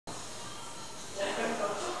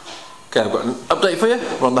Okay, I've got an update for you.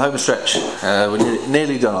 We're on the home stretch. We're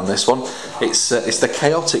nearly done on this one. It's the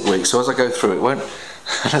chaotic week, so as I go through it, won't.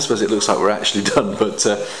 I suppose it looks like we're actually done, but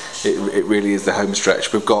it really is the home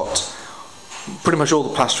stretch. We've got pretty much all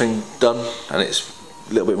the plastering done, and it's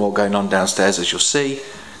a little bit more going on downstairs, as you'll see.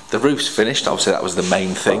 The roof's finished. Obviously, that was the main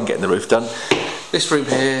thing, getting the roof done. This room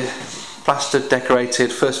here, plastered,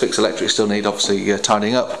 decorated. First fix electric still need obviously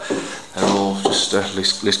tidying up. They're all just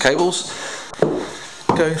loose cables.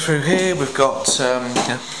 Going through here, we've got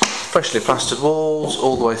freshly plastered walls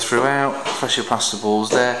all the way throughout. Freshly plastered walls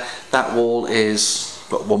there. That wall is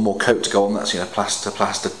got one more coat to go on. That's plaster,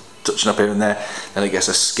 touching up here and there. Then it gets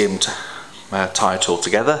a skim to tie it all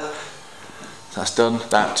together. That's done.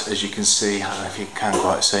 That, as you can see, I don't know if you can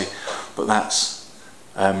quite see, but that's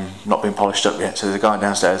not been polished up yet. So there's a guy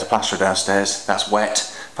downstairs, a plasterer downstairs. That's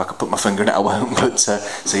wet. If I could put my finger in it, I won't. But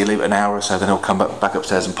so you leave it an hour or so, then he'll come back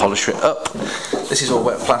upstairs and polish it up. This is all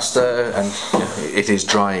wet plaster, and it is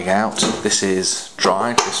drying out. This is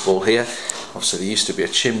dried. This wall here. Obviously, there used to be a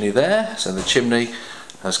chimney there, so the chimney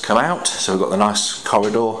has come out. So we've got the nice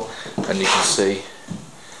corridor, and you can see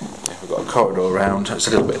we've got a corridor around. It's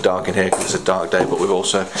a little bit dark in here because it's a dark day, but we've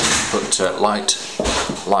also put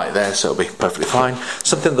light there, so it'll be perfectly fine.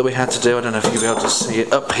 Something that we had to do, I don't know if you'll be able to see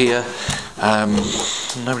it up here.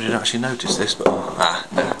 Nobody did actually notice this, but no,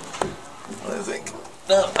 I don't think.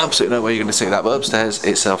 No, absolutely no way you're going to see that. But upstairs,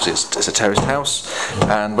 it's a terraced house,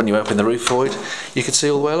 and when you open the roof void, you can see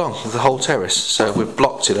all the way along the whole terrace. So we've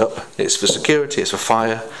blocked it up. It's for security. It's for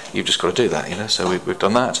fire. You've just got to do that, So we've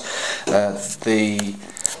done that. The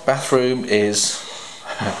bathroom is.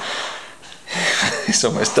 It's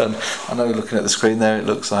almost done. I know looking at the screen there it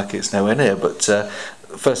looks like it's nowhere near, but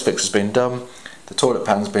first fix has been done, the toilet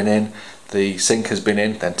pan's been in, the sink has been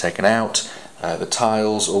in, then taken out, the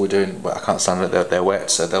tiles, all we're doing, well, I can't stand it, they're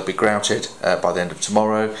wet, so they'll be grouted by the end of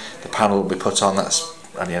tomorrow. The panel will be put on, that's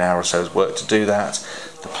only an hour or so's work to do that.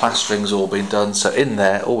 The plastering's all been done, so in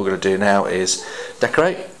there all we're going to do now is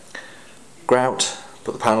decorate, grout,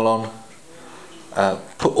 put the panel on,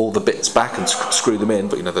 put all the bits back and screw them in,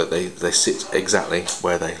 but that they sit exactly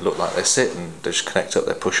where they look like they sit, and they just connect up,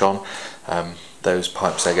 they push on. Those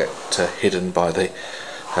pipes, they get hidden by the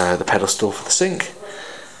pedestal for the sink.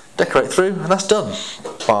 Decorate through, and that's done.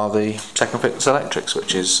 Bar the second fix electrics,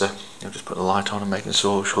 which is just putting the light on and making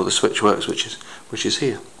sure the switch works, which is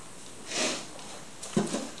here.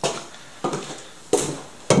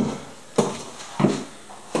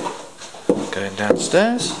 Going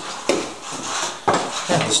downstairs.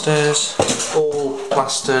 Downstairs, all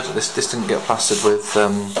plastered. This didn't get plastered with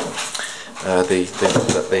the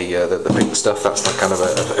pink stuff. That's like kind of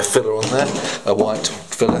a filler on there, a white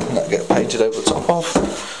filler, and that get painted over the top of.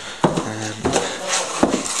 And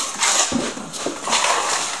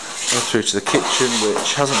go through to the kitchen,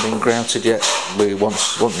 which hasn't been grouted yet. We want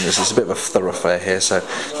this. It's a bit of a thoroughfare here, so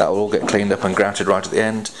that will all get cleaned up and grouted right at the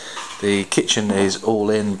end. The kitchen is all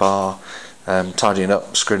in, bar tidying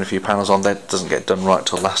up, screwing a few panels on. That doesn't get done right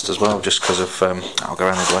till last as well, just because of I'll go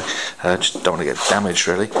around anyway. Just don't want to get damaged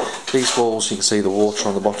really. These walls, you can see the water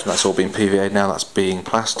on the bottom. That's all been PVA'd now. That's being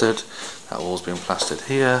plastered. That wall's been plastered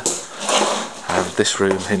here. And this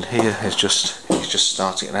room in here is he's just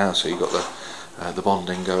starting it now. So you've got the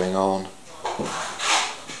bonding going on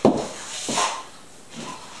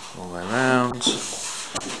all the way around,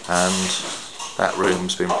 and that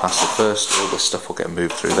room's been plastered first. All this stuff will get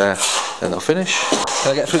moved through there, then they'll finish.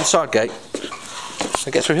 Can I get through the side gate? Can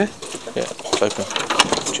I get through here? Yeah, it's open.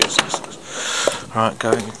 Cheers. Right,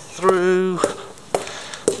 going through.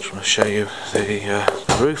 Just want to show you the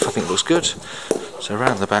roof. I think it looks good. So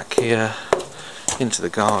around the back here, into the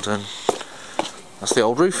garden. That's the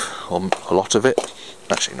old roof, or a lot of it.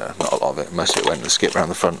 Actually, no, not a lot of it. Most of it went to skip around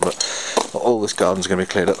the front, but all this garden's going to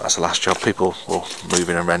be cleared up. That's the last job. People will move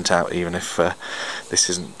in and rent out, even if this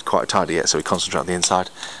isn't quite tidy yet. So we concentrate on the inside,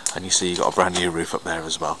 and you see you've got a brand new roof up there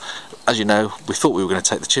as well. As you know, we thought we were going to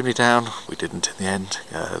take the chimney down. We didn't in the end.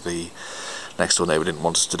 The next door neighbour didn't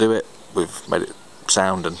want us to do it. We've made it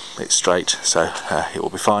sound and it's straight, so it will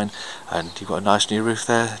be fine. And you've got a nice new roof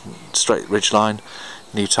there, straight ridge line,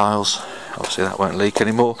 new tiles. Obviously that won't leak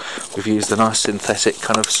anymore. We've used a nice synthetic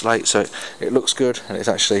kind of slate, so it looks good, and it's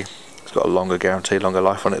got a longer guarantee, longer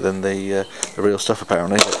life on it than the real stuff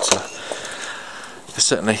apparently. But it's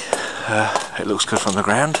certainly it looks good from the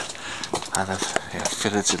ground, and I've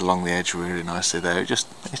filleted along the edge really nicely there.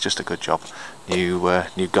 It's just a good job. New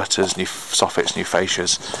gutters, new soffits, new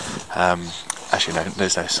fascias. Actually no,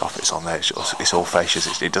 there's no soffits on there. It's all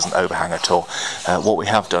fascias. It doesn't overhang at all. What we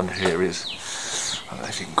have done here is, I don't know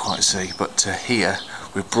if you can quite see, but here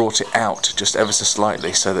we've brought it out just ever so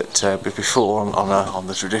slightly, so that before on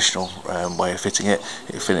the traditional way of fitting it,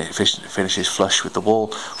 it finishes flush with the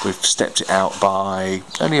wall. We've stepped it out by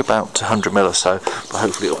only about 100mm or so, but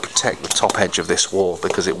hopefully it'll protect the top edge of this wall,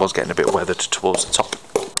 because it was getting a bit weathered towards the top.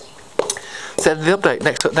 So the update,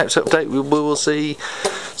 next update, we will see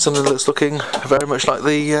something that's looking very much like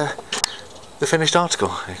the finished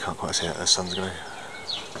article. You can't quite see it. The sun's going to.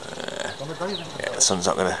 Yeah, the sun's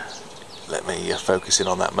not going to let me focus in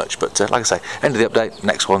on that much. But like I say, end of the update.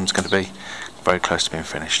 Next one's going to be very close to being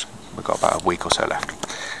finished. We've got about a week or so left.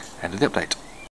 End of the update.